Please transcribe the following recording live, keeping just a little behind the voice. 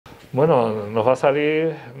Bueno, nos va a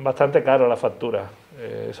salir bastante caro la factura,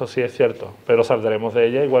 eso sí es cierto, pero saldremos de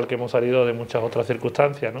ella igual que hemos salido de muchas otras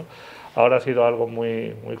circunstancias, ¿no? Ahora ha sido algo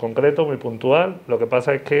muy concreto, muy puntual, lo que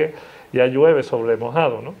pasa es que ya llueve sobre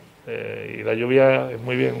mojado, ¿no? Y la lluvia es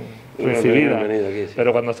muy bien recibida, aquí, sí.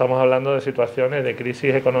 Pero cuando estamos hablando de situaciones de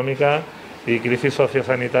crisis económica y crisis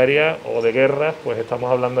sociosanitaria o de guerras, pues estamos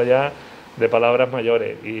hablando ya de palabras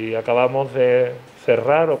mayores y acabamos de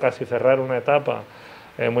cerrar o casi cerrar una etapa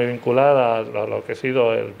muy vinculada a lo que ha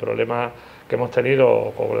sido el problema que hemos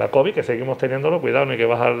tenido con la COVID, que seguimos teniéndolo, cuidado, no hay que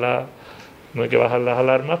bajar las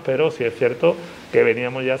alarmas, pero sí es cierto que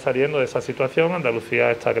veníamos ya saliendo de esa situación.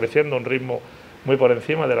 Andalucía está creciendo a un ritmo muy por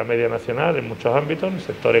encima de la media nacional en muchos ámbitos, en el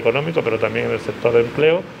sector económico, pero también en el sector de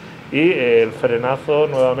empleo, y el frenazo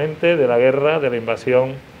nuevamente de la guerra, de la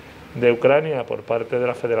invasión de Ucrania por parte de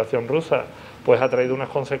la Federación Rusa, pues ha traído unas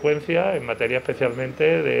consecuencias en materia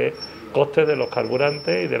especialmente de costes de los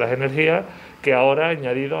carburantes y de las energías, que ahora,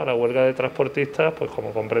 añadido a la huelga de transportistas, pues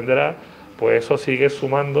como comprenderá, pues eso sigue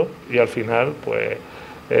sumando y al final pues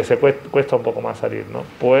se cuesta un poco más salir, ¿no?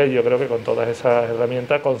 Pues yo creo que con todas esas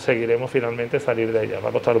herramientas conseguiremos finalmente salir de ellas. Va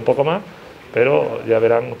a costar un poco más, pero ya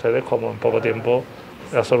verán ustedes cómo en poco tiempo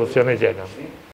las soluciones llegan.